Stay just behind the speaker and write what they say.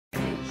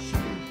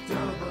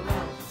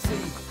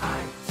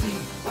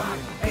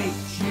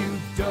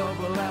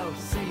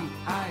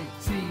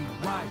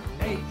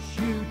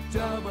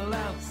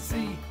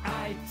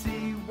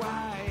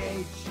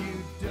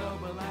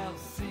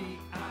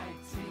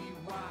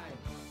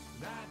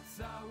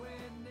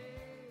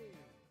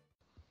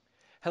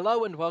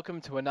Hello and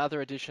welcome to another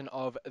edition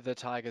of The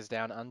Tigers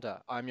Down Under.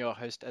 I'm your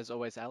host, as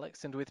always,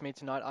 Alex, and with me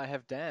tonight I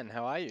have Dan.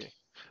 How are you?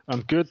 I'm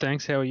good,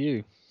 thanks. How are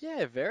you?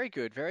 Yeah, very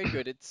good, very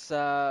good. It's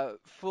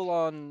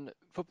full-on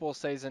football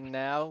season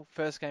now.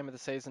 First game of the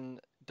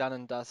season done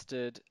and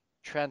dusted.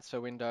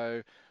 Transfer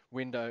window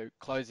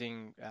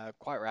closing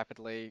quite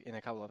rapidly in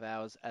a couple of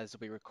hours as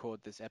we record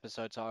this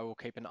episode. So I will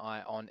keep an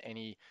eye on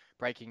any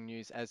breaking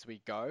news as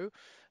we go.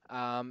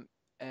 Um,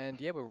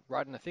 and yeah, we're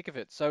right in the thick of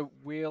it. So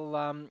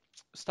we'll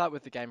start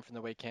with the game from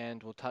the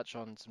weekend. We'll touch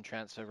on some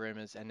transfer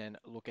rumours and then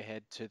look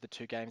ahead to the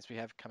two games we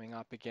have coming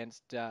up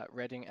against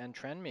Reading and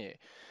Tranmere.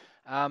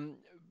 Um,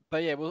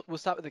 but yeah, we'll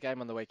start with the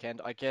game on the weekend.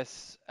 I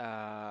guess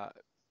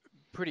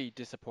pretty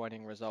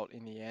disappointing result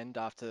in the end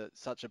after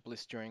such a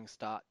blistering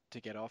start to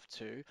get off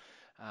to.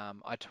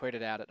 I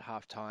tweeted out at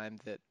halftime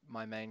that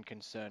my main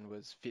concern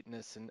was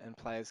fitness and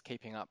players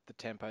keeping up the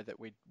tempo that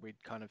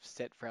we'd kind of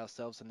set for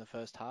ourselves in the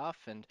first half,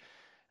 and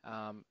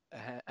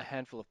a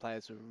handful of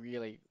players were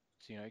really,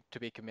 to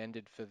be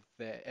commended for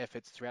their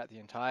efforts throughout the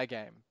entire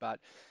game. But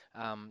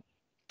um,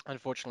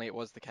 unfortunately, it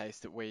was the case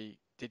that we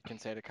did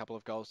concede a couple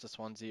of goals to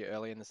Swansea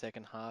early in the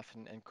second half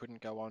and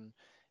couldn't go on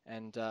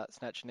and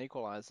snatch an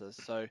equaliser.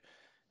 So,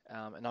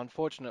 an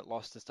unfortunate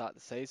loss to start the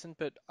season,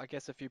 but I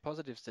guess a few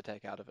positives to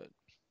take out of it.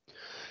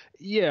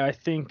 Yeah, I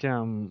think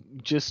I mean,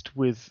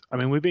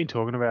 we've been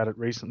talking about it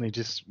recently,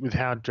 just with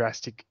how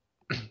drastic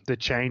the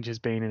change has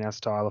been in our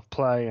style of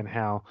play and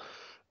how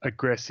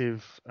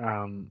aggressive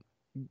our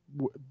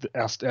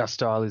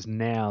style is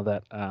now.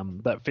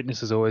 That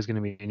fitness is always going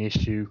to be an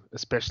issue,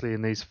 especially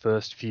in these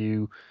first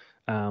few,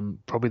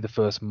 probably the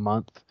first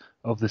month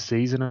of the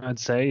season. I'd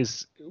say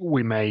is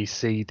we may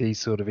see these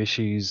sort of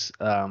issues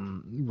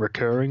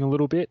recurring a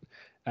little bit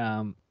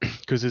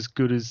because as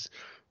good as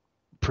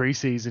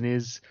preseason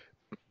is,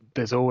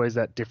 there's always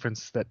that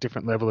difference, that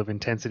different level of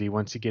intensity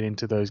once you get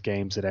into those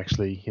games that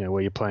actually,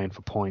 where you're playing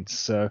for points.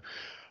 So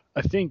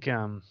I think,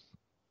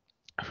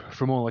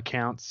 from all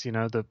accounts,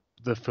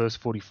 the first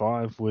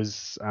 45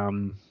 was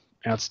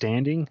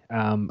outstanding,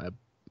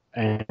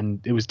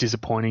 and it was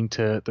disappointing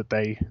that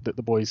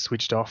the boys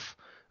switched off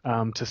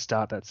to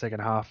start that second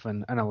half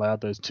and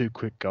allowed those two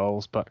quick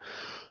goals. But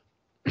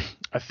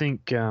I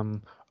think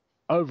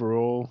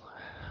overall,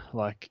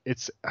 like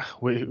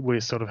we're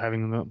sort of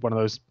having one of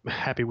those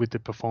happy with the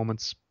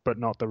performance, but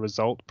not the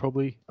result.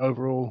 Probably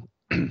overall,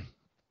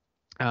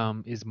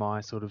 is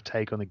my sort of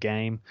take on the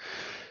game.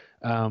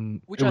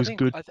 Which It I was think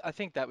good. I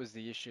think that was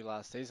the issue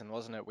last season,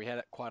 wasn't it? We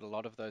had quite a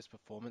lot of those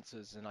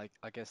performances, and I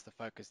guess the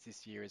focus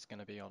this year is going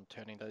to be on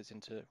turning those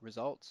into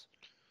results.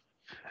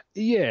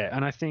 Yeah,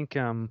 and I think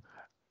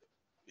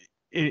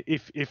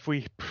if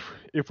we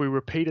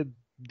repeated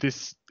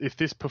this, if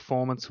this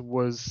performance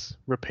was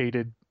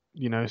repeated,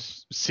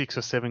 6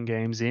 or 7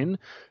 games in,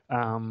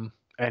 and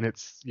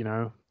it's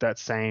that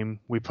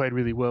same. We played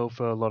really well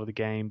for a lot of the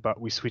game, but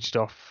we switched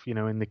off,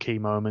 in the key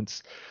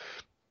moments.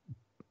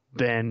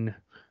 Then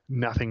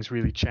nothing's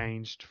really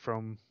changed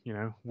from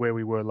where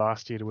we were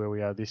last year to where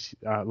we are this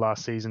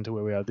last season to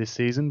where we are this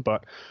season.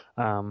 But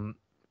um,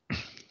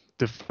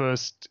 the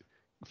first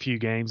few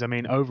games, I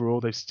mean, overall,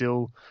 the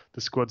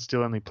squad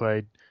still only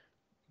played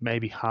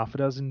maybe half a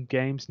dozen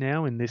games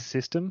now in this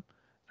system.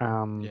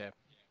 Um, Yeah.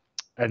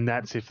 and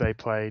that's if they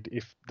played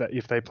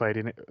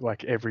in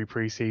like every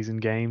preseason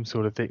game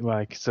sort of thing.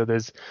 Like, so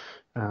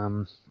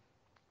um,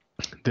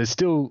 there's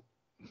still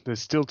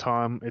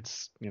time.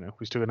 It's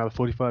we still got another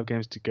 45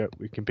 games to go.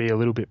 We can be a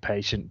little bit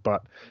patient,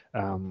 but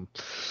um,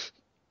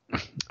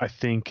 I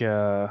think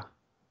I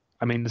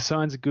mean the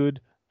signs are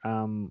good.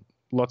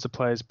 Lots of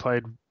players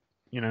played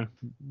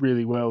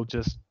really well.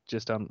 Just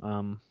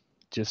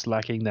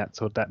lacking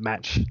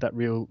that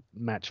real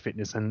match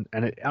fitness, and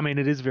I mean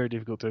it is very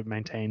difficult to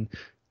maintain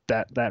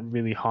that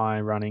really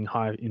high running,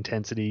 high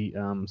intensity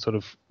sort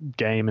of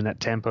game and that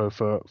tempo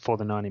for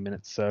the 90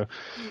 minutes. So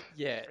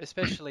Yeah,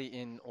 especially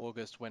in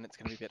August when it's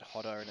going to be a bit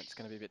hotter and it's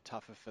going to be a bit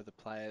tougher for the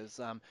players.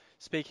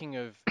 Speaking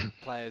of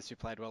players who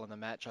played well in the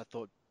match, I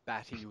thought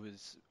Batty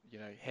was,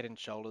 head and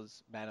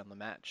shoulders man on the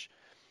match.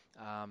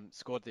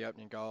 Scored the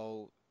opening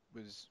goal,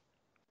 was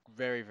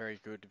very, very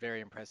good,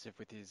 very impressive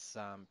with his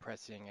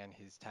pressing and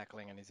his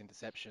tackling and his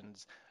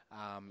interceptions.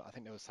 I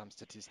think there was some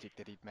statistic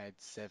that he'd made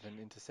 7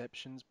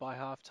 interceptions by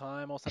half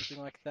time or something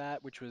like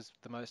that, which was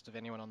the most of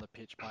anyone on the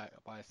pitch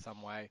by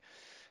some way.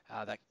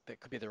 That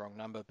could be the wrong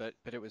number, but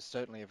it was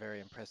certainly a very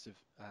impressive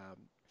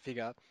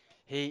figure.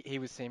 He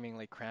was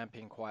seemingly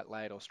cramping quite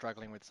late or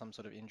struggling with some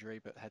sort of injury,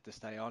 but had to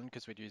stay on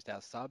because we'd used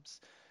our subs.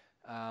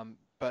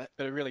 But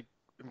a really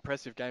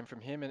impressive game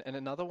from him, and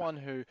another one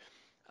who,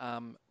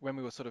 when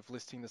we were sort of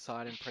listing the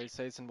side in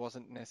pre-season,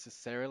 wasn't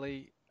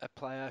necessarily a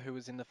player who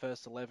was in the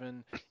first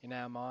 11 in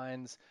our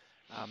minds.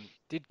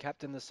 Did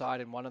captain the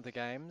side in one of the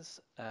games,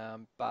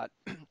 but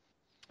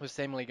was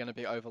seemingly going to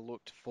be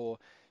overlooked for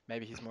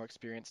maybe his more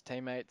experienced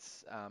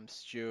teammates,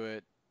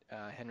 Stewart,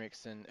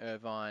 Henriksen,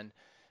 Irvine.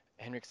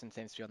 Henriksen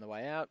seems to be on the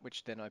way out,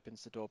 which then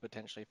opens the door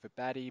potentially for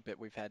Batty, but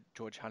we've had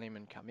George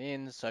Honeyman come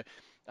in. So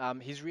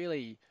he's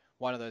really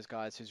one of those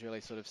guys who's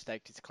really sort of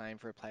staked his claim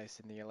for a place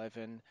in the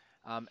 11.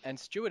 And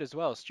Stewart as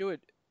well. Stewart,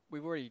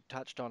 we've already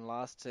touched on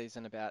last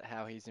season about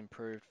how he's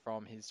improved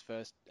from his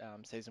first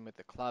season with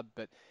the club,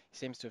 but he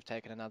seems to have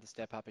taken another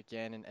step up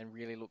again and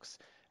really looks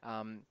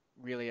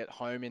really at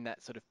home in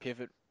that sort of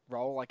pivot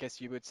role, I guess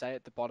you would say,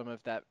 at the bottom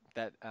of that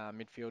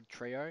midfield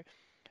trio,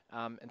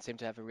 and seemed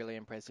to have a really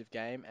impressive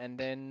game. And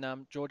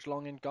then George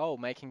Long in goal,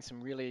 making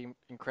some really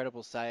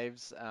incredible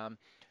saves.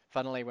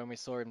 Funnily, when we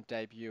saw him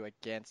debut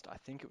against, I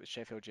think it was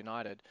Sheffield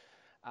United,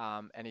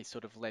 and he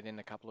sort of let in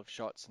a couple of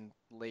shots, and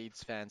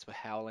Leeds fans were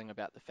howling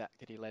about the fact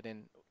that he let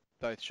in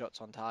both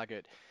shots on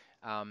target.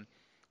 Um,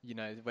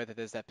 whether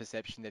there's that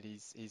perception that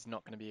he's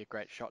not going to be a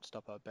great shot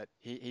stopper, but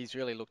he's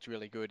really looked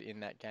really good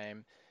in that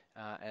game,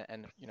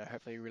 and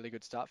hopefully a really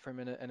good start for him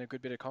and a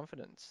good bit of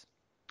confidence.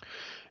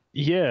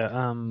 Yeah,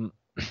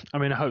 I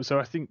mean, I hope so.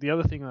 I think the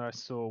other thing that I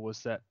saw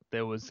was that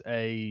there was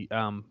a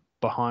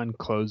behind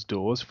closed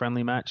doors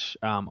friendly match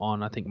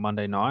on I think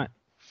Monday night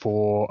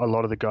for a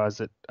lot of the guys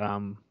that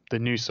the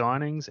new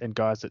signings and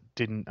guys that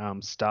didn't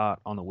start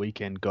on the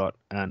weekend got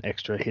an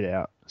extra hit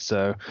out.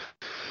 So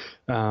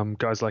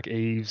guys like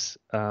Eves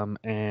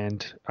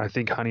and I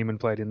think Honeyman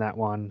played in that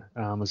one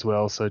as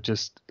well. So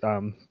just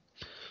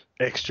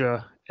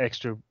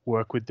extra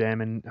work with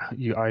them, and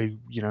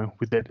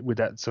with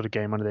that sort of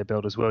game under their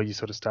belt as well, you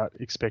sort of start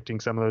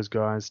expecting some of those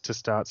guys to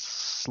start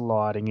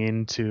sliding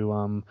into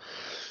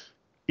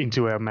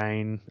our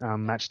main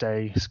match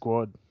day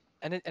squad.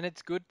 And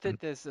it's good that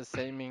there's a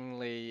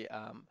seemingly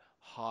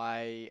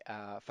high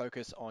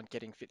focus on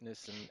getting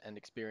fitness and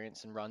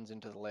experience and runs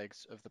into the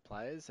legs of the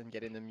players and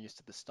getting them used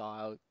to the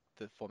style,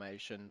 the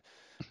formation.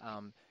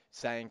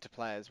 Saying to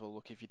players, well,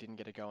 look, if you didn't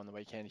get a go on the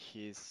weekend,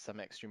 here's some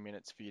extra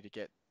minutes for you to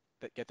get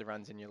the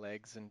runs in your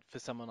legs. And for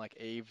someone like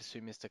Eves,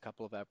 who missed a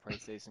couple of our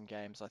preseason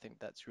games, I think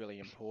that's really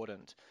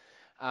important.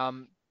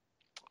 Um,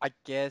 I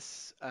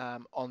guess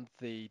on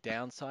the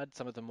downside,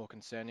 some of the more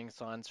concerning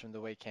signs from the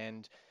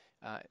weekend,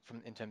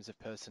 from in terms of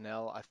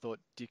personnel, I thought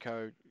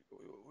Dicko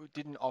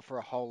didn't offer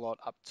a whole lot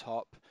up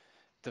top.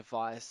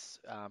 Device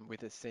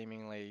with a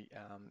seemingly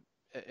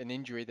an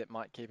injury that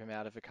might keep him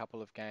out of a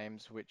couple of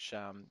games, which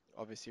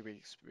obviously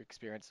we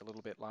experienced a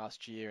little bit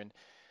last year, and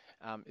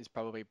is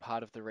probably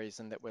part of the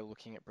reason that we're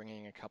looking at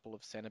bringing a couple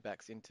of centre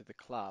backs into the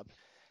club.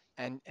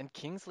 And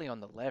Kingsley on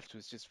the left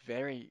was just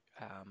very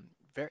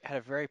had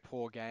a very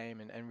poor game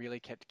and really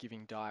kept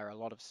giving Dyer a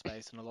lot of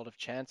space and a lot of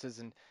chances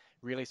and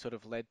really sort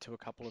of led to a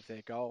couple of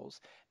their goals.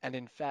 And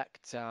in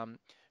fact,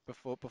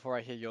 before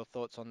I hear your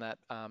thoughts on that,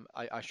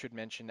 I should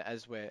mention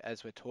as we're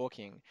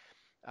talking,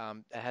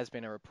 there has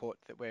been a report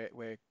that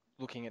we're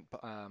looking at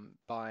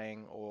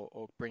buying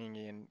or bringing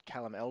in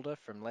Callum Elder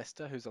from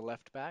Leicester, who's a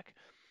left back.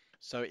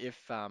 So if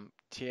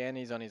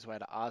Tierney's on his way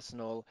to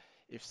Arsenal,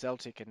 if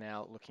Celtic are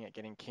now looking at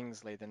getting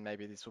Kingsley, then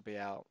maybe this will be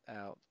our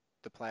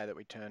the player that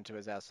we turn to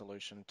as our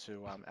solution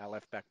to our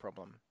left back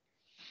problem.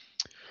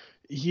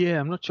 Yeah,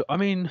 I'm not sure. I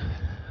mean,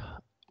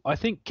 I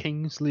think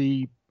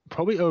Kingsley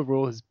probably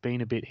overall has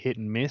been a bit hit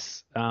and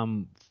miss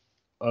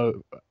uh,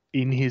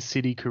 in his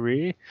City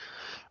career.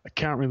 I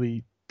can't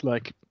really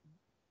like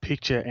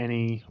picture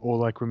any or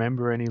like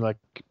remember any like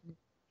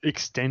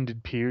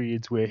extended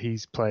periods where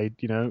he's played,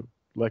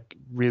 like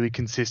really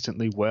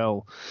consistently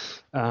well,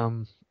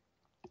 um,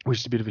 which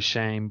is a bit of a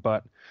shame.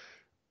 But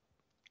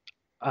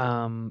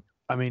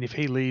I mean, if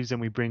he leaves and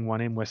we bring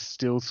one in, we're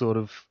still sort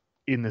of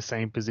in the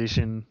same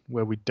position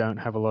where we don't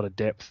have a lot of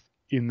depth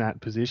in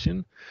that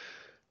position.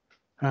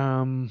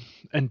 Um,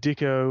 and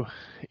Dicko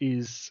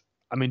is,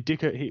 I mean,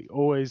 Dicko he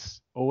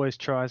always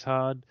tries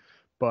hard,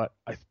 but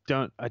I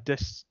don't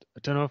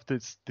know if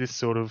this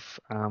sort of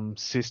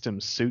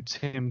system suits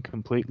him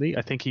completely.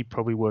 I think he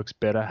probably works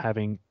better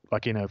having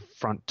like in a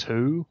front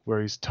two where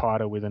he's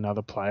tighter with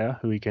another player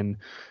who he can,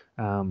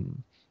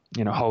 um,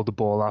 hold the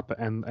ball up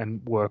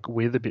and work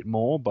with a bit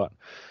more. But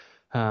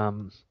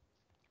um,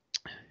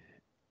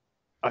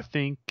 I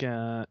think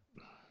I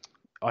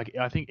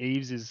think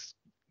Eves is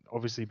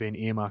obviously been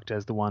earmarked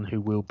as the one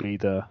who will be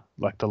the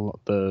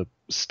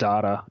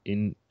starter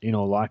in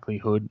all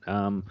likelihood.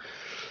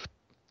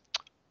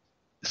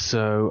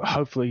 So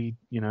hopefully,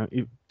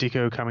 if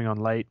Dicko coming on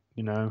late,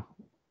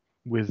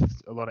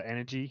 with a lot of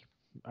energy,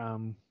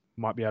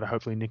 might be able to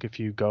hopefully nick a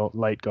few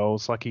late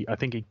goals. I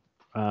think he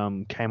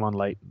came on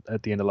late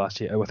at the end of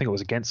last year. I think it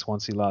was against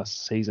Swansea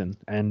last season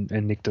and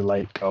nicked a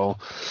late goal.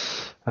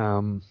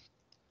 Um,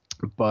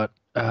 but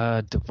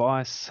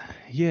Device,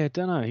 yeah,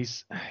 don't know.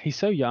 He's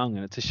so young,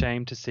 and it's a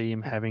shame to see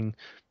him having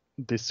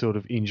this sort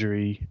of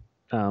injury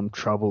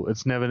trouble.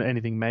 It's never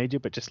anything major,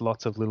 but just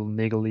lots of little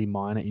niggly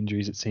minor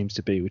injuries. It seems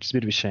to be, which is a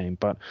bit of a shame.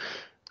 But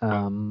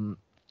um,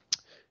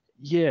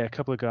 yeah, a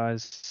couple of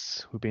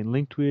guys we've been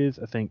linked with.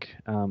 I think,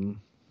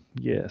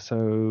 yeah.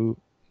 So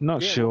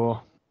not Yeah,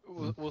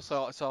 well,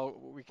 sure. so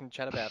we can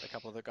chat about a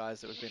couple of the guys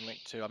that we've been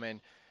linked to. I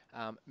mean,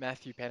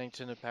 Matthew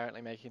Pennington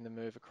apparently making the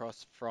move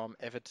across from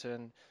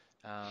Everton,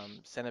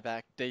 centre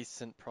back,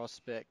 decent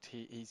prospect.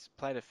 He's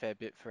played a fair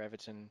bit for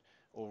Everton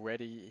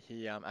already.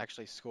 He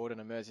actually scored in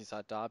a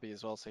Merseyside derby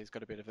as well, so he's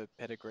got a bit of a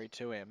pedigree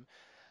to him.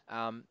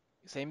 Um,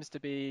 Seems to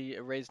be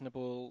a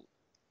reasonable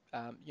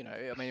I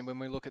mean, when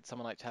we look at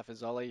someone like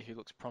Tafazoli, who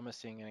looks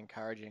promising and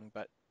encouraging,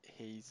 but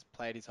he's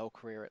played his whole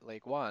career at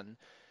League One,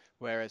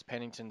 whereas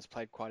Pennington's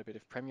played quite a bit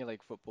of Premier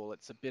League football.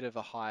 It's a bit of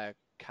a higher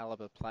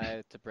caliber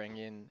player to bring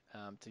in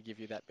to give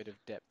you that bit of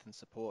depth and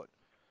support.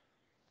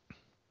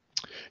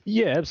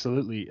 Yeah,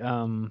 absolutely.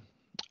 And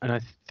I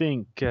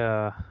think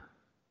I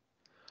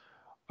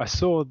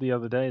saw the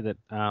other day that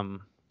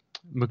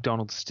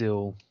McDonald's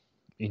still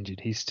injured.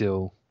 He's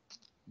still,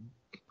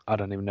 I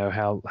don't even know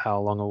how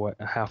long away,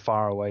 how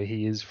far away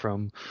he is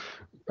from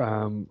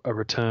a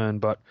return,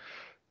 but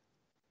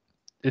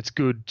it's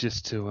good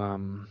just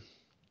to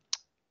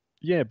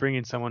yeah, bring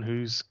in someone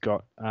who's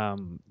got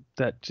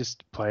that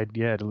just played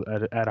at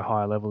a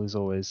higher level is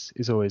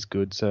always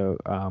good. So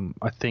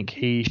I think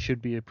he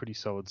should be a pretty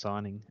solid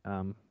signing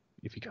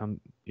if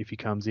he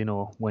comes in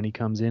or when he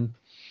comes in.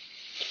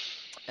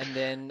 And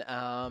then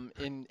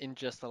in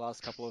just the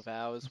last couple of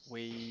hours,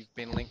 we've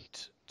been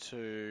linked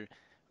to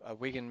a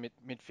Wigan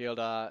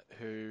midfielder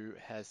who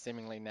has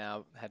seemingly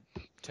now had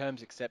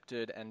terms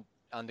accepted and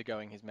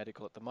undergoing his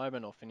medical at the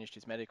moment, or finished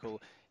his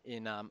medical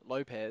in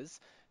Lopez.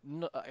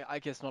 No, I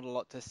guess not a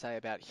lot to say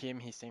about him.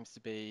 He seems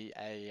to be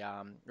a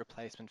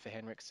replacement for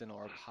Henriksen,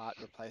 or a part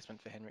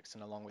replacement for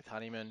Henriksen along with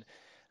Honeyman.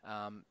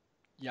 Um,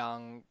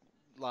 Young,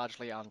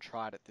 largely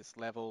untried at this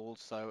level,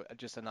 so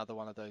just another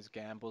one of those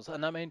gambles.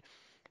 And I mean,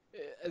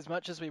 as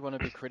much as we want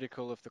to be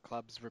critical of the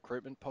club's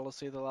recruitment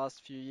policy the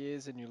last few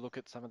years, and you look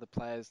at some of the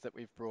players that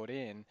we've brought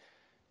in,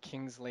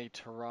 Kingsley,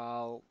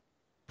 Terrell,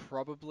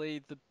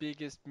 probably the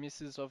biggest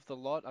misses of the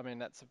lot. I mean,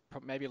 that's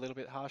maybe a little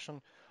bit harsh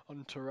on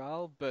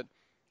Terrell, but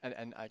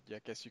and I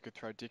guess you could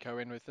throw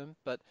Dicko in with them,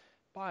 but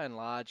by and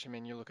large, I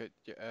mean, you look at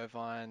your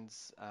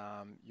Irvines,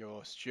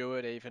 your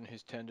Stewart, even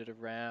who's turned it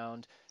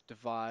around,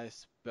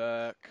 Device,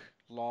 Burke,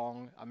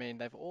 Long. I mean,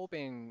 they've all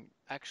been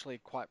actually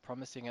quite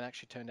promising and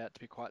actually turned out to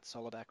be quite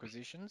solid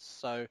acquisitions.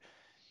 So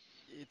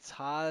it's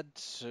hard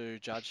to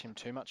judge him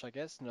too much, I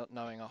guess, not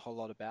knowing a whole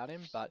lot about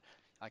him, but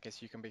I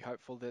guess you can be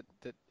hopeful that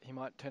he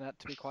might turn out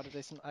to be quite a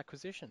decent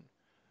acquisition.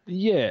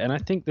 Yeah, and I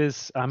think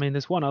there's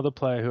one other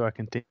player who I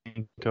can think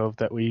of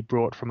that we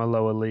brought from a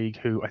lower league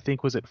who I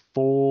think was at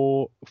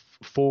four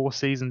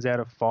seasons out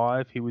of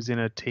five. He was in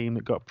a team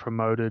that got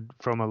promoted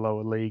from a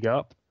lower league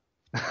up.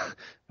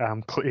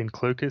 In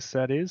Clucas,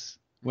 that is,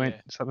 went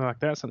Yeah. something like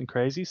that, something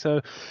crazy.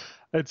 So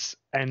it's,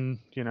 and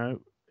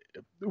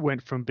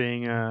went from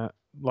being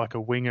like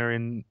a winger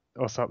in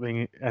or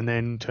something, and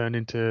then turned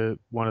into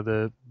one of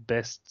the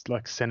best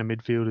like center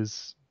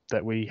midfielders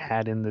that we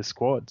had in the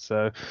squad.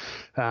 So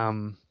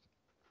um,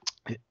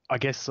 I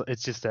guess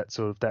it's just that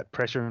sort of that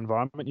pressure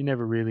environment. You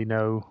never really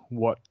know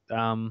what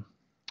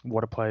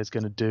a player's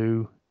going to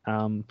do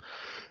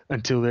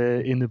until they're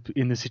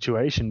in the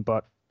situation.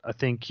 But I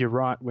think you're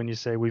right when you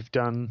say we've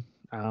done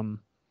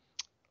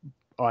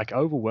like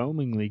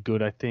overwhelmingly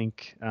good. I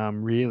think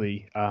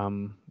really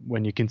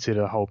when you consider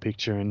the whole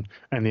picture and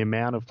the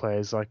amount of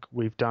players, like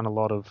we've done a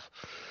lot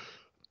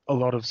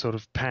of sort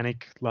of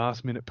panic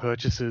last minute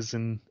purchases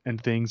and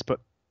things, but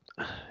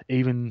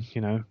even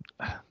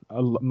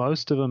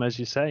most of them, as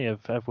you say,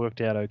 have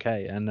worked out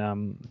okay and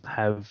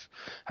have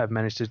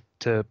managed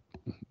to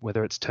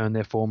whether it's turn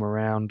their form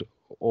around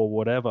or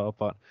whatever,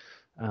 but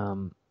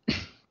um,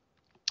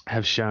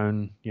 have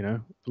shown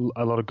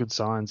a lot of good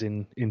signs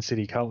in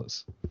City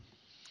colours.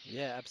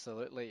 Yeah,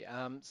 absolutely.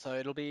 So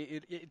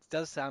it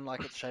does sound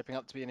like it's shaping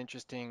up to be an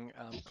interesting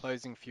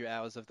closing few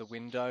hours of the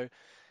window.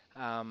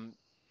 Um,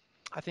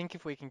 I think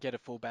if we can get a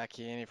fullback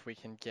in, if we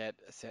can get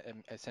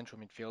a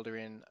central midfielder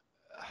in,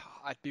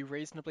 I'd be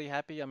reasonably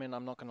happy. I mean,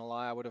 I'm not going to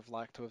lie, I would have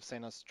liked to have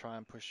seen us try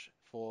and push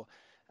for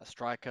a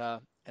striker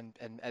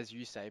and as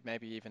you say,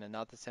 maybe even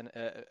another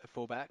a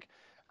fullback.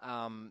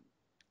 Um,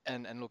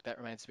 and look, that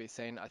remains to be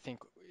seen. I think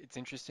it's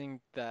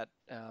interesting that,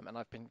 and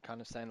I've been kind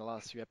of saying the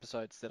last few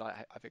episodes that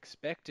I've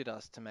expected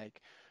us to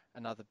make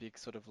another big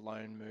sort of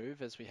loan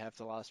move as we have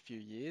the last few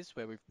years,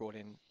 where we've brought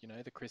in,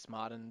 the Chris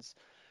Martins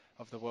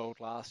of the world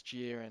last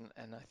year,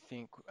 and I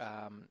think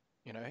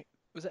you know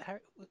was it Harry?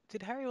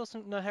 Did Harry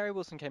Wilson? No, Harry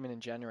Wilson came in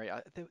January.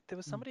 There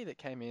was somebody that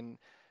came in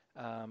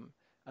um,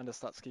 under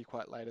Slutsky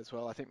quite late as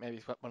well. I think maybe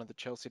one of the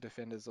Chelsea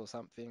defenders or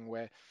something.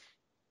 Where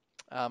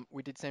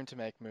we did seem to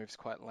make moves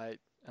quite late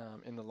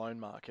in the loan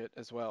market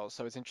as well.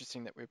 So it's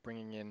interesting that we're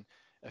bringing in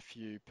a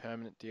few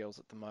permanent deals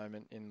at the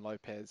moment in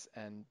Lopez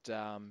and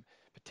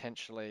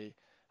potentially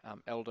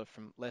Elder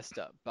from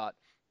Leicester. But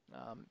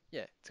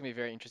yeah, it's going to be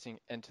very interesting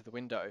end to the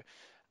window.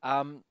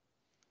 Um,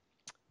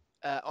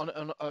 on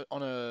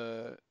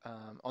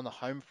the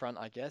home front,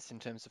 I guess, in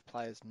terms of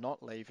players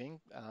not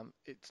leaving,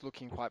 it's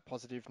looking quite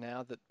positive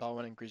now that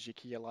Bowen and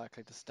Grzycki are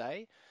likely to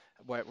stay,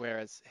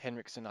 whereas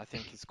Henriksen, I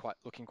think, is quite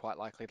looking quite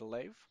likely to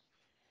leave.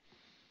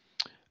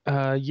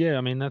 Yeah,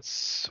 I mean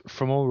that's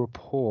from all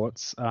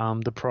reports.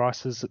 The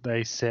prices that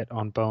they set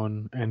on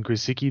Bowen and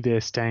Grzycki,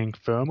 they're staying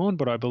firm on.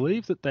 But I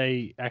believe that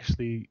they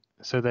actually,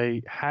 so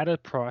they had a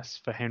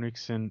price for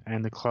Henriksen,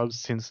 and the club's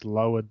since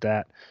lowered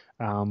that.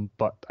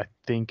 But I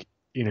think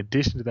in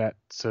addition to that,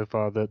 so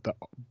far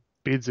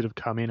bids that have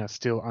come in are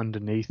still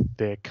underneath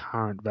their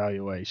current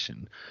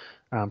valuation,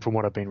 from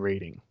what I've been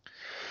reading.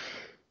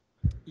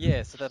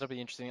 Yeah, so that'll be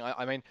interesting.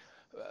 I mean,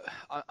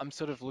 I'm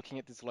sort of looking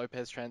at this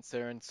Lopez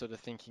transfer and sort of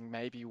thinking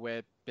maybe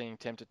we're being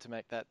tempted to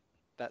make that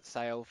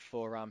sale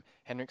for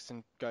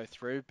Henriksen go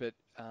through, but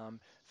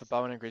for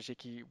Bowen and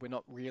Grzycki, we're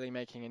not really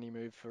making any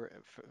move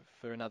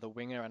for another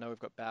winger. I know we've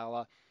got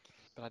Bowler,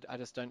 but I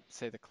just don't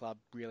see the club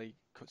really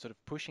sort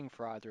of pushing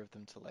for either of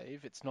them to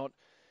leave. It's not.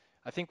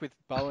 I think with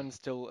Bowen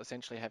still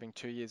essentially having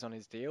 2 years on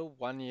his deal,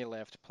 1 year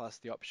left plus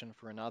the option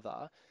for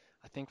another,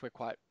 I think we're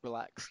quite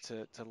relaxed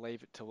to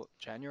leave it till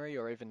January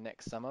or even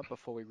next summer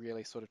before we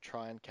really sort of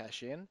try and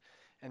cash in.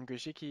 And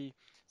Grzycki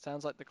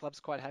sounds like the club's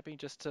quite happy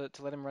just to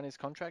let him run his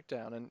contract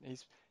down, and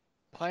he's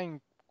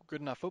playing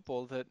good enough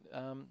football that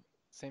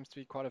seems to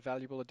be quite a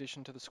valuable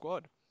addition to the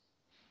squad.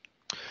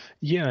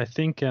 Yeah, I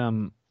think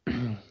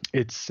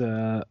it's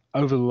over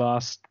the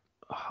last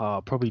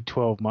probably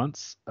 12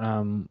 months.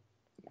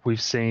 We've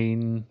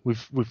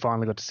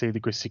finally got to see the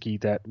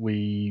Grzycki that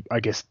we, I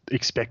guess,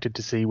 expected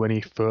to see when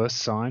he first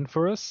signed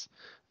for us.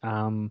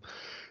 Um,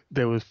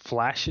 there were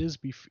flashes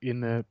in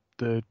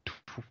the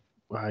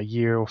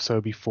year or so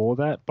before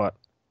that, but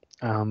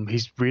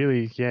he's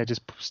really, yeah,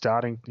 just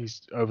starting.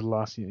 He's over the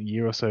last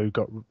year or so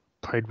got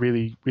played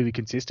really, really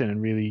consistent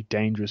and really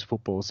dangerous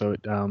football. So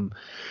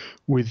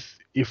with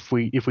if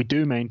we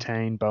do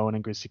maintain Bowen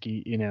and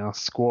Grzycki in our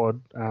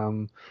squad,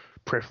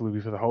 preferably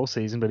for the whole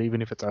season, but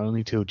even if it's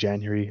only till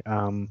January,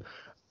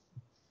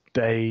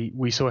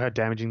 we saw how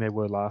damaging they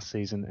were last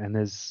season, and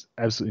there's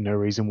absolutely no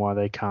reason why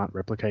they can't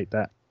replicate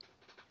that.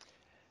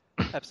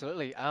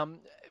 Absolutely.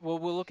 Well,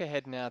 we'll look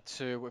ahead now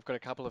to we've got a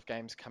couple of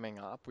games coming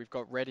up. We've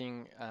got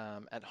Reading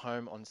at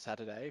home on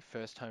Saturday,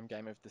 first home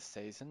game of the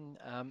season.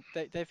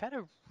 They've had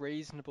a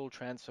reasonable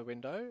transfer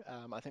window.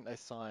 I think they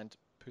signed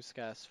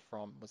Puskas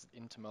from was it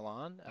Inter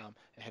Milan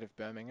ahead of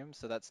Birmingham,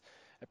 so that's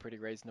a pretty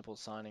reasonable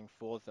signing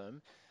for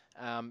them.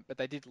 But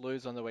they did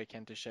lose on the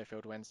weekend to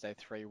Sheffield Wednesday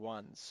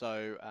 3-1,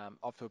 so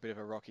off to a bit of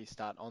a rocky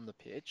start on the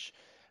pitch.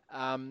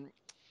 Um,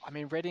 I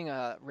mean, Reading,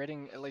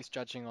 at least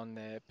judging on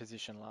their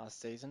position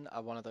last season,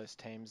 are one of those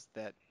teams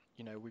that,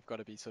 we've got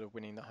to be sort of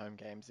winning the home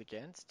games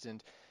against.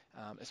 And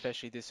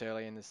especially this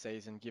early in the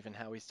season, given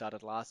how we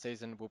started last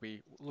season, we'll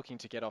be looking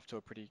to get off to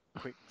a pretty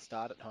quick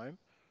start at home.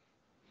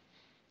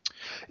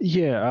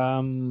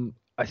 Yeah,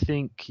 I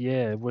think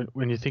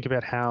when you think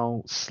about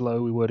how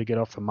slow we were to get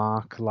off the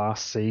mark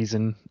last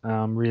season,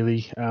 we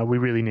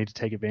really need to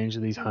take advantage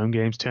of these home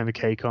games, turn the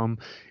KCOM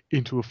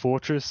into a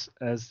fortress,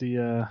 as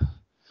the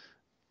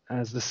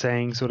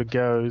saying sort of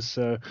goes.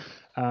 So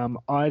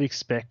I'd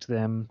expect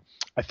them.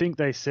 I think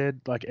they said,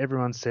 like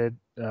everyone said,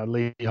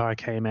 Lehigh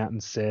came out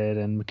and said,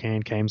 and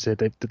McCann came and said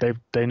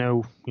they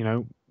know,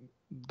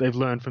 they've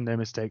learned from their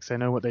mistakes. They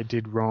know what they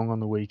did wrong on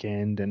the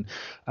weekend, and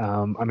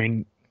I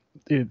mean,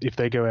 if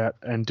they go out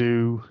and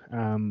do,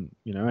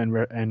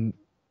 and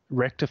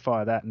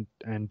rectify that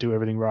and do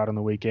everything right on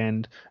the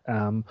weekend,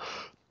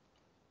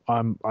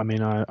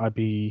 I'd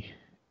be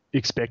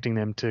expecting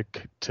them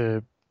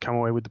to come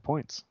away with the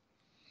points.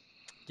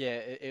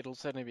 Yeah, it'll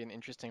certainly be an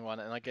interesting one,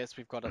 and I guess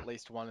we've got at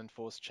least one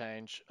enforced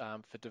change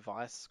for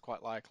Device,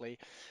 quite likely.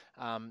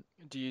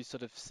 Do you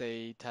sort of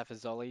see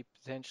Tafazoli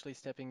potentially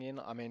stepping in?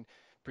 I mean,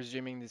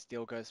 presuming this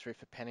deal goes through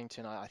for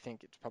Pennington, I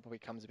think it probably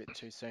comes a bit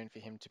too soon for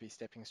him to be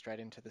stepping straight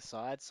into the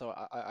side, so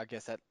I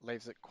guess that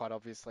leaves it quite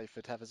obviously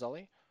for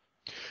Tafazoli.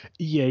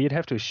 Yeah, you'd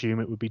have to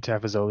assume it would be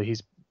Tafazoli.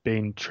 He's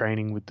been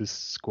training with this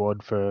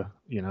squad for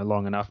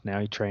long enough now.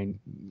 He trained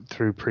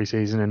through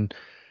preseason and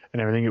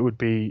everything. It would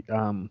be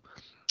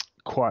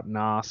quite an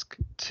ask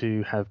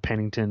to have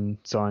Pennington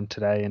sign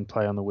today and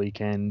play on the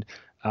weekend,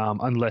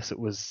 unless it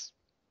was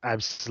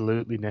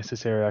absolutely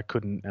necessary. I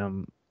couldn't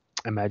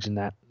imagine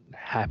that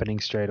happening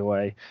straight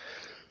away.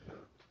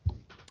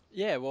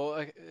 Yeah,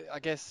 well, I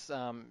guess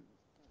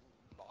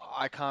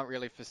I can't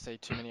really foresee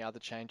too many other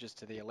changes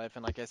to the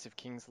 11. I guess if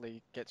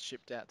Kingsley gets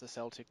shipped out to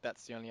Celtic,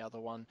 that's the only other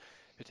one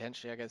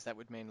potentially. I guess that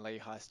would mean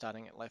Lehigh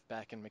starting at left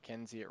back and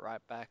Mackenzie at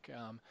right back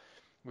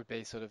would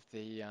be sort of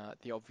the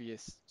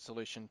obvious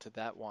solution to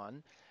that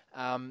one.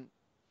 Um,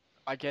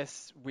 I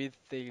guess with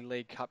the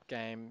League Cup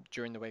game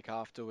during the week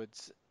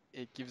afterwards,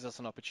 it gives us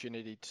an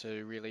opportunity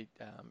to really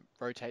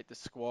rotate the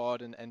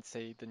squad and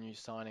see the new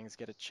signings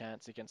get a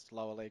chance against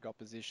lower league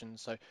opposition.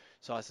 So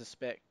I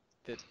suspect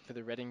that for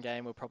the Reading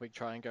game, we'll probably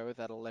try and go with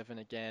that 11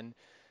 again,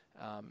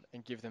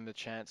 and give them the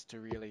chance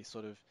to really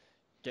sort of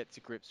get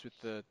to grips with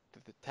the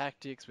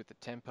tactics, with the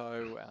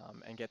tempo,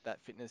 and get that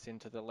fitness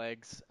into the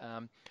legs.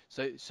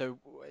 So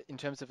in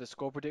terms of a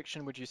score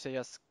prediction, would you see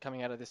us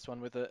coming out of this one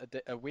with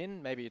a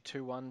win, maybe a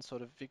 2-1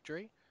 sort of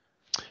victory?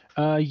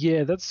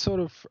 Yeah, that's sort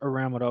of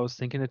around what I was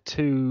thinking.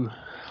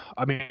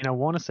 I mean, I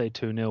want to say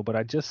 2-0, but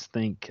I just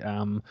think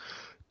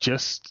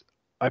just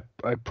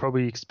I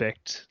probably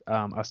expect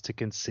us to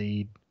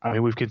concede. I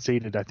mean, we've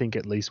conceded, I think,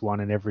 at least one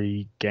in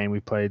every game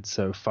we played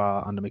so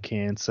far under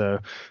McCann. So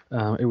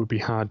it would be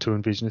hard to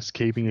envision us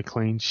keeping a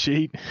clean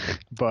sheet.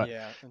 But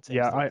Yeah, it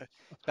yeah, seems like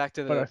back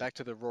to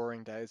but the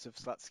roaring days of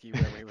Slutsky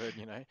where we were,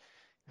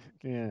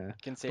 Yeah, but I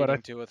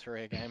conceding two or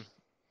three a game.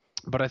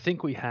 but I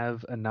think we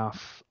have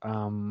enough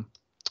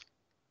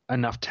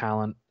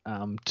talent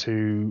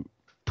to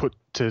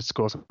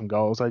score some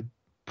goals. I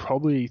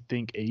probably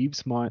think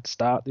Eves might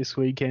start this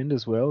weekend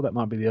as well. That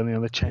might be the only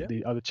other Yeah.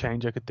 the other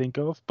change I could think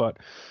of. But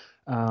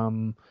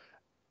um,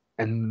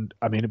 and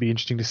I mean, it'd be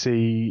interesting to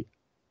see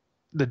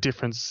the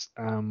difference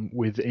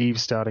with Eve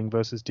starting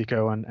versus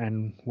Dicko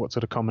and what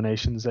sort of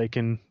combinations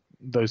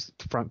those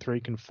front three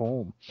can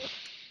form.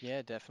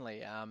 Yeah,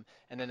 definitely. And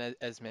then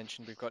as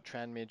mentioned, we've got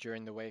Tranmere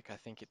during the week. I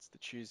think it's the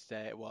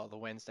Tuesday, well, the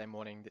Wednesday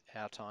morning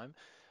our time,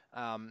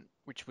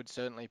 which would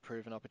certainly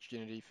prove an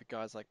opportunity for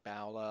guys like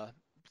Bowler,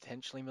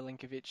 potentially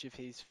Milinkovic if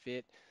he's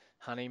fit,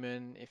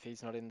 Honeyman if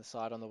he's not in the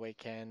side on the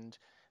weekend,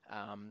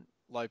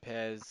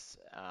 Lopez,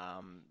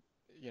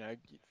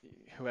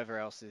 whoever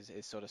else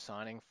is sort of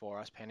signing for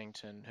us,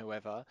 Pennington,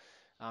 whoever,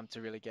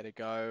 to really get a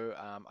go.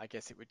 I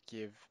guess it would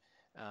give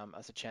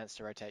us a chance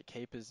to rotate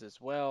keepers as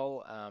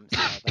well, see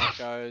how that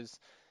goes.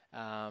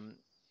 Um,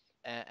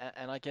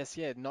 and I guess,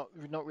 yeah, not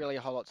really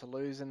a whole lot to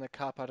lose in the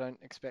cup. I don't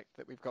expect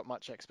that we've got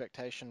much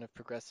expectation of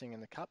progressing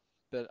in the cup,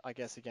 but I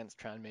guess against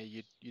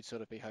Tranmere, you'd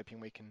sort of be hoping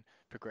we can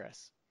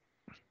progress.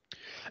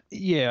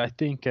 Yeah, I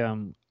think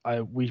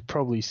we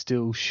probably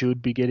still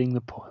should be getting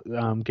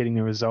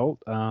the result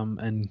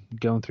and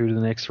going through to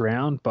the next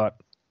round. But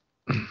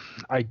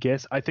I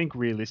think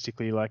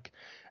realistically, like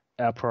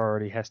our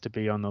priority has to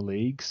be on the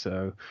league.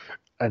 So,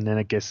 and then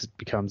I guess it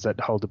becomes that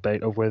whole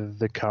debate of whether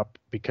the cup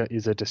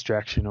is a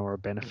distraction or a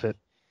benefit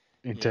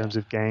in Yeah. terms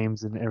of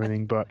games and I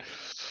everything. But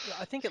Yeah,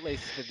 I think at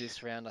least for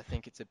this round, I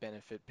think it's a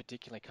benefit,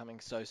 particularly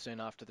coming so soon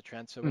after the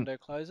transfer mm, window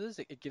closes.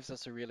 It gives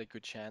us a really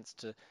good chance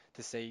to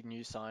see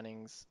new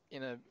signings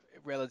in a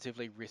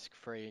relatively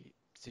risk-free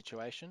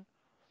situation.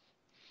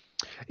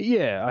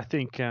 yeah, I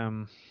think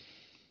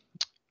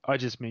I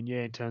just mean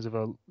yeah, in terms of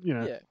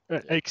Yeah, yeah.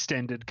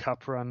 extended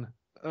cup run,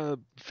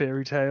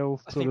 fairy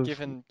tale I sort think of.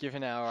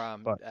 given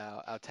But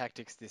our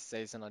tactics this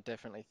season, I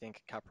definitely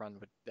think a cup run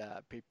would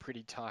be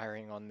pretty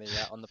tiring on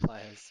the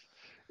players.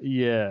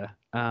 yeah,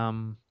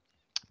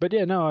 but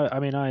yeah, no, I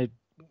mean I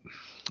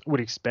would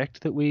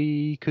expect that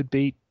we could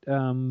beat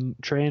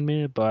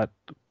Tranmere, but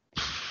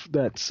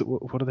that's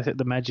what do they say?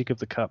 The magic of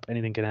the cup.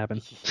 Anything can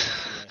happen.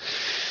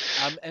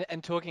 Yeah.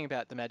 And talking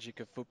about the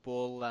magic of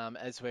football,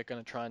 as we're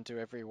going to try and do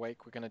every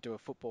week, we're going to do a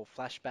football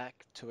flashback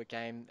to a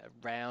game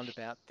around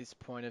about this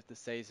point of the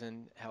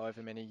season,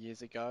 however many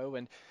years ago.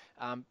 And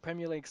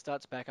Premier League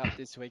starts back up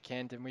this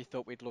weekend, and we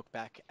thought we'd look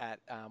back at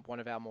one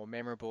of our more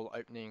memorable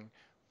opening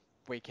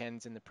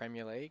weekends in the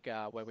Premier League,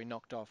 where we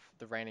knocked off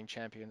the reigning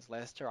champions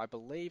Leicester. I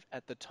believe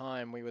at the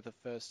time we were the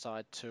first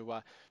side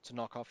to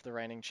knock off the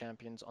reigning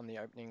champions on the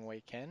opening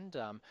weekend.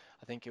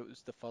 I think it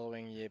was the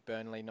following year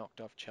Burnley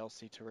knocked off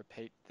Chelsea to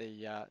repeat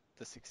the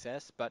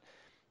success. But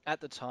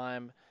at the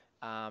time,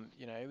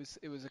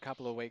 it was a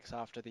couple of weeks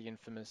after the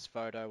infamous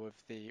photo of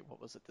the what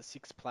was it, the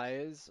six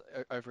players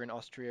over in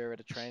Austria at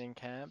a training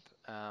camp.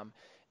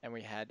 And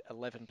we had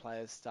 11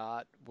 players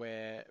start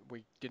where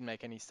we didn't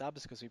make any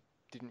subs because we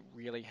didn't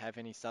really have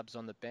any subs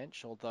on the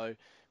bench, although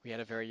we had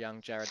a very young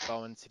Jared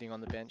Bowen sitting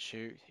on the bench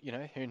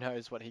who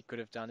knows what he could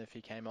have done if he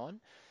came on.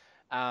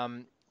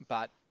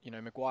 But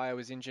Maguire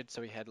was injured,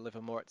 so we had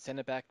Livermore at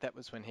centre back. That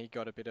was when he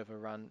got a bit of a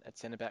run at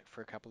centre back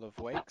for a couple of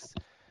weeks.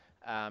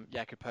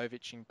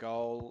 Jakupovic in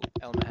goal,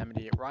 El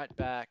Mohammadi at right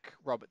back,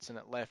 Robertson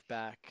at left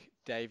back,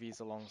 Davies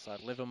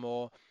alongside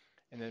Livermore,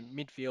 and then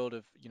midfield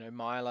of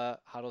Myler,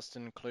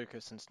 Huddleston,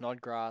 Clucas, and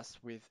Snodgrass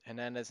with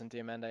Hernandez and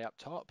Diamande up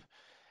top.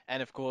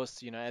 And of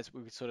course, as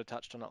we sort of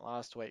touched on it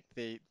last week,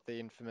 the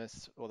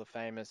infamous or the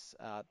famous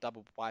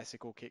double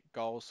bicycle kick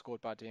goal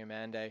scored by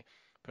Diamande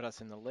put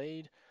us in the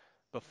lead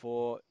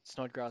before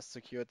Snodgrass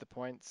secured the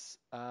points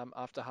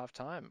after half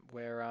time,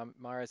 where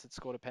Mahrez had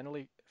scored a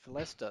penalty for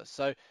Leicester.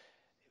 So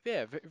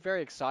yeah,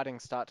 very exciting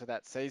start to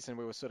that season.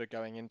 We were sort of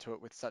going into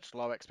it with such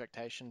low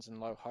expectations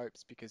and low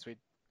hopes because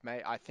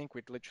I think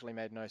we'd literally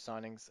made no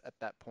signings at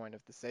that point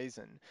of the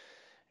season.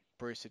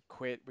 Bruce had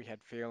quit, we had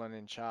Phelan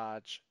in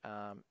charge,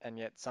 and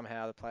yet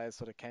somehow the players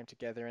sort of came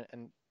together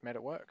and made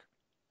it work.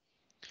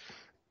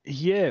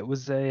 Yeah, it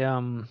was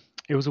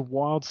a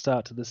wild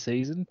start to the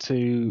season.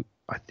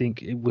 I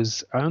think it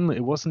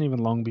wasn't even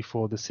long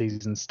before the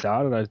season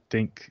started. I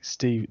think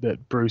that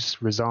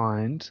Bruce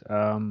resigned.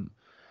 I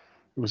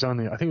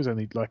think it was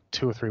only like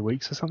 2 or 3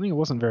 weeks or something. It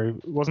wasn't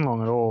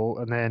long at all.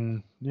 And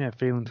then yeah,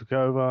 Phelan took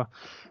over.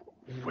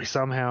 We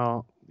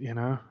somehow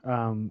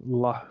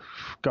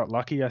got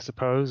lucky, I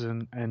suppose,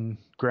 and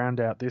ground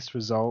out this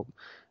result.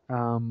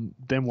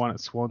 Then won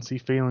at Swansea.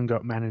 Phelan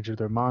got manager of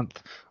the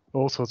month.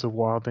 All sorts of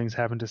wild things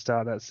happened to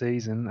start that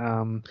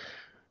season.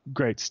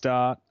 Great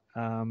start,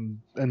 and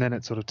then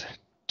it sort of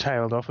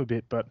tailed off a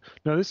bit. But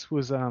no, this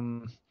was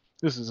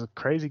a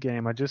crazy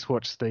game. I just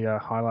watched the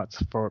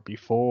highlights for it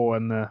before,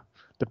 and the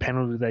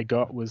penalty they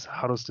got was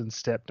Huddleston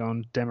stepped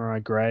on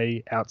Demarai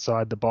Gray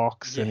outside the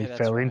box, and he Yeah, that's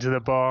fell right. into the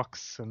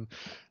box, and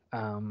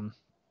um,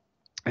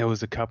 there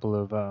was a couple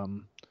of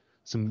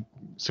some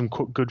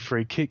good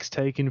free kicks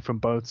taken from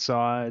both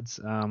sides.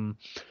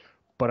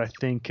 but I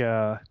think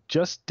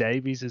just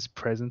Davies'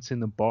 presence in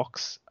the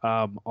box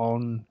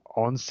on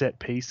set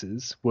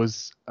pieces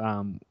was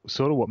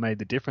sort of what made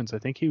the difference. I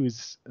think he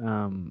was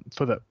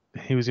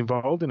he was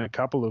involved in a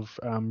couple of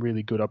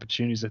really good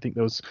opportunities. I think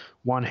there was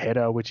one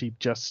header which he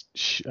just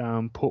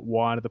put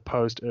wide of the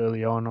post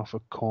early on off a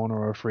corner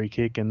or a free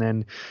kick, and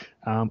then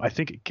I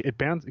think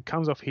it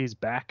comes off his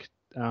back.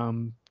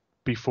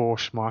 Before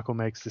Schmeichel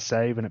makes the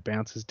save, and it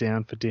bounces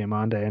down for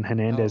Diamande and Oh,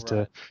 Hernandez to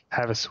right.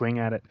 have a swing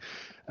at it.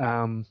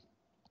 Um,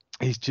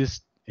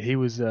 he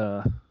was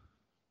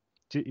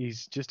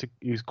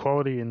he was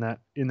quality in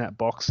that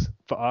box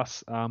for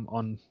us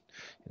on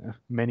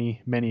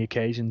many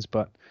occasions.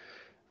 But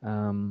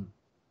um,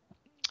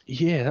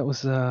 yeah, that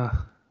was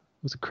a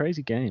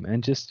crazy game,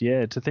 and just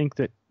to think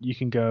that you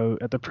can go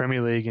at the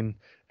Premier League and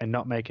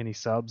not make any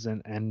subs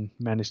and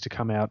manage to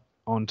come out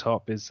on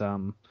top is I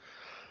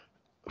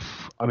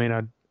mean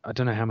I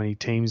don't know how many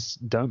teams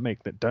don't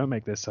make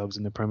their subs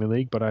in the Premier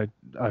League, but I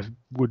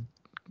would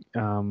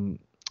um,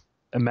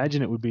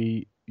 imagine it would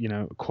be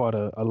quite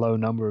a low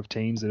number of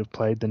teams that have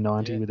played the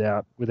 90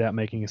 Yeah. without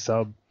making a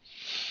sub.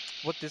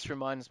 What this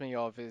reminds me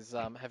of is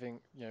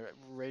having,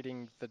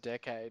 reading The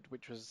Decade,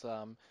 which was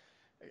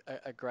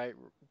a great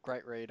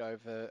read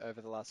over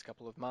the last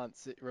couple of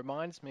months. It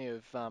reminds me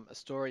of a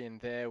story in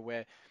there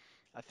where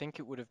I think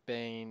it would have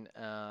been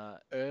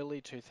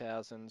early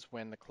 2000s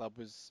when the club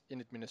was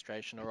in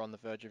administration or on the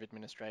verge of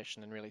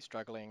administration and really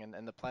struggling.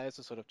 And the players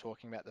are sort of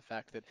talking about the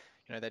fact that,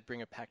 they'd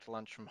bring a packed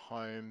lunch from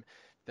home.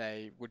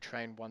 They would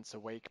train once a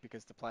week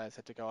because the players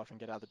had to go off and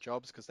get other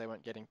jobs because they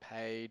weren't getting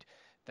paid.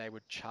 They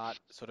would chart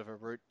sort of a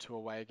route to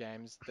away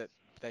games that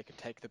they could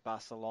take the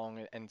bus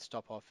along and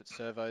stop off at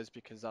servos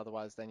because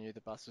otherwise they knew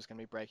the bus was going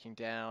to be breaking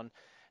down.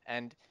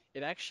 And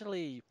it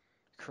actually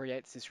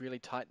creates this really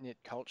tight-knit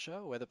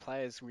culture where the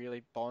players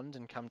really bond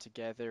and come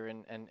together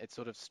and it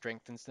sort of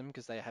strengthens them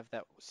because they have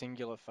that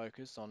singular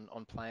focus on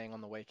playing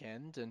on the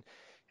weekend and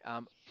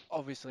um,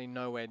 obviously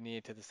nowhere near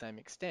to the same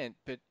extent,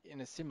 but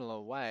in a similar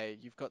way,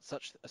 you've got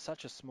such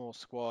a small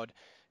squad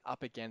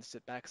up against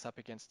it, backs up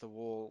against the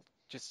wall,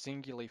 just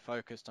singularly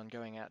focused on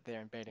going out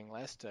there and beating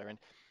Leicester. And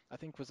I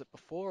think was it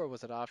before or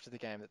was it after the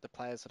game that the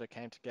players sort of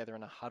came together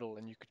in a huddle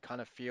and you could kind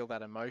of feel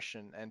that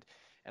emotion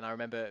and I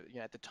remember,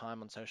 at the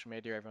time on social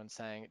media, everyone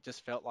saying it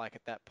just felt like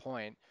at that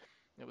point,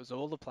 it was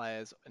all the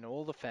players and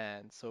all the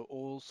fans, so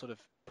all sort of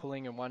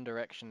pulling in one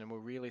direction and were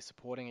really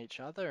supporting each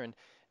other. And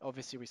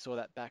obviously, we saw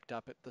that backed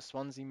up at the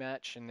Swansea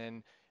match, and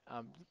then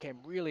came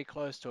really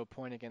close to a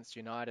point against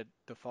United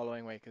the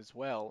following week as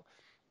well.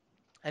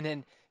 And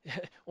then,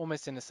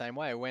 almost in the same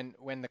way,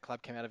 when the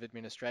club came out of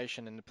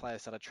administration and the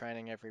players started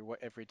training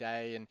every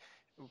day and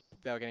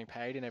they were getting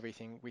paid and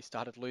everything, we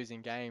started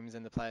losing games,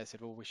 and the players said,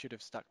 "Well, we should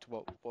have stuck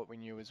to what we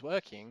knew was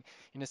working."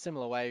 In a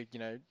similar way,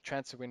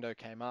 transfer window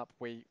came up,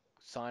 we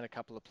signed a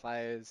couple of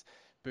players,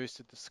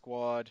 boosted the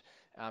squad,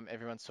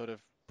 everyone sort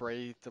of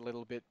breathed a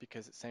little bit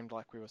because it seemed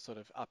like we were sort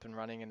of up and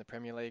running in the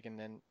Premier League, and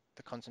then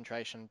the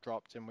concentration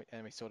dropped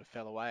and we sort of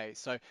fell away.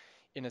 So,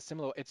 in a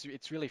similar,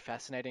 it's really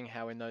fascinating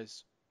how in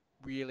those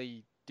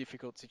really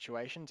difficult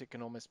situations, it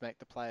can almost make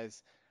the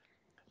players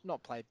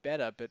not play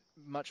better, but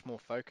much more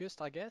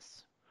focused, I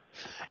guess.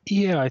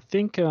 Yeah, I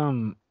think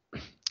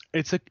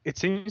it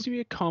seems to be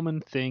a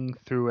common thing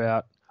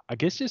throughout, I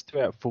guess, just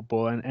throughout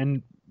football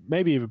and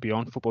maybe even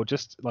beyond football,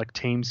 just like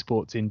team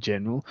sports in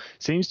general.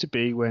 Seems to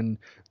be when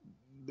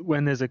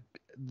there's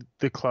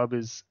a club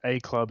is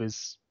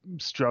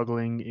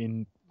struggling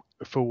in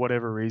for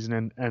whatever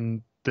reason,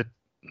 and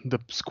the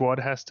squad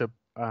has to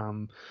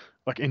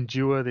like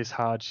endure this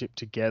hardship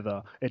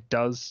together. It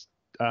does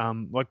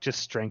like just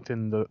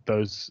strengthen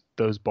those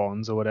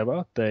bonds or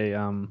whatever.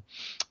 And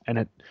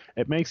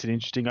it makes it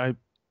interesting.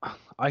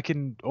 I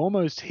can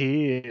almost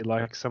hear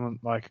like some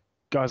like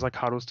guys like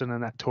Huddleston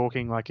and that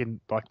talking like in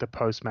like the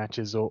post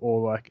matches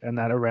or like and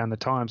that around the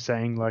time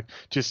saying like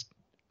just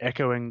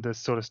echoing the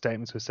sort of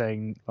statements we're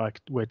saying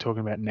like we're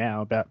talking about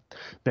now about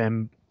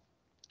them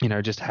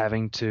just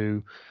having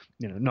to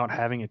not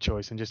having a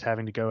choice and just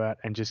having to go out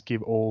and just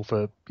give all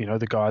for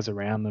the guys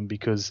around them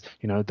because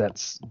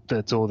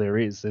that's all there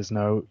is. There's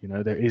no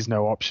there is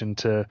no option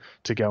to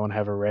go and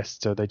have a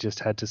rest, so they just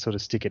had to sort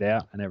of stick it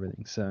out and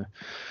everything. So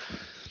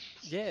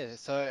Yeah,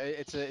 so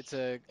it's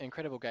a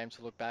incredible game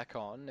to look back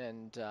on,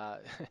 and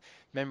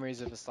memories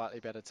of a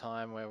slightly better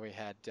time where we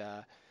had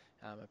a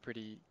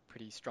pretty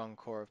strong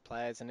core of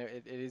players, and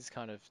it is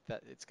kind of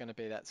that it's going to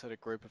be that sort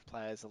of group of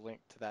players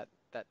linked to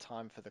that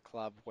time for the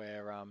club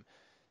where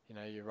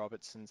your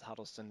Robertsons,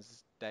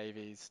 Huddlestons,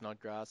 Davies,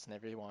 Snodgrass, and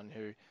everyone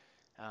who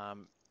are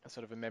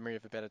sort of a memory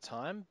of a better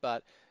time,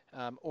 but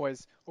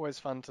always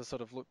fun to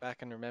sort of look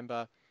back and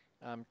remember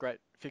great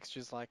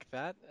fixtures like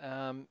that.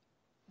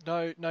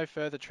 No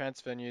further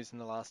transfer news in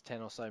the last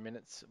 10 or so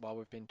minutes while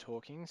we've been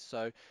talking,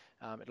 so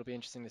it'll be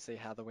interesting to see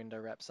how the window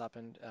wraps up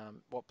and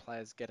what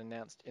players get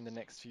announced in the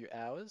next few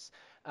hours.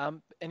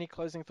 Any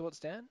closing thoughts,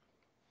 Dan?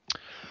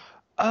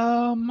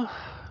 um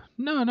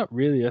no, not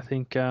really. I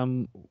think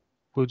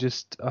I'll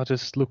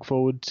just look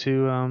forward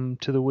to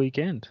the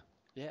weekend.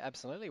 Yeah,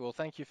 absolutely. Well,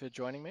 thank you for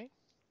joining me.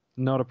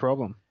 Not a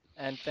problem.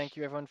 And thank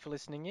you everyone for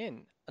listening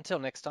in. Until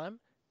next time,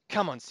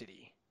 come on,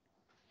 City.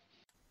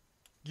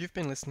 You've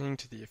been listening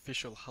to the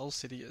official Hull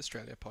City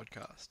Australia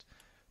podcast.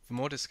 For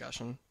more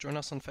discussion, join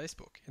us on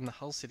Facebook in the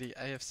Hull City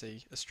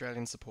AFC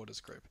Australian Supporters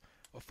Group,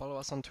 or follow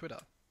us on Twitter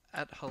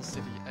at Hull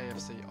City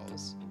AFC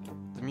Oz.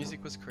 The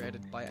music was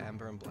created by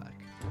Amber and Black.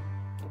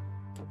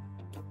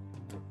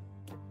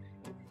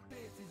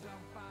 City's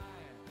on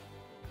fire.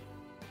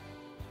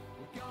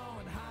 We're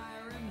going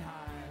higher and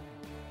higher.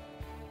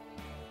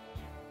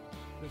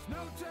 There's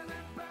no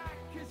turning back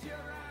 'cause you're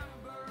out.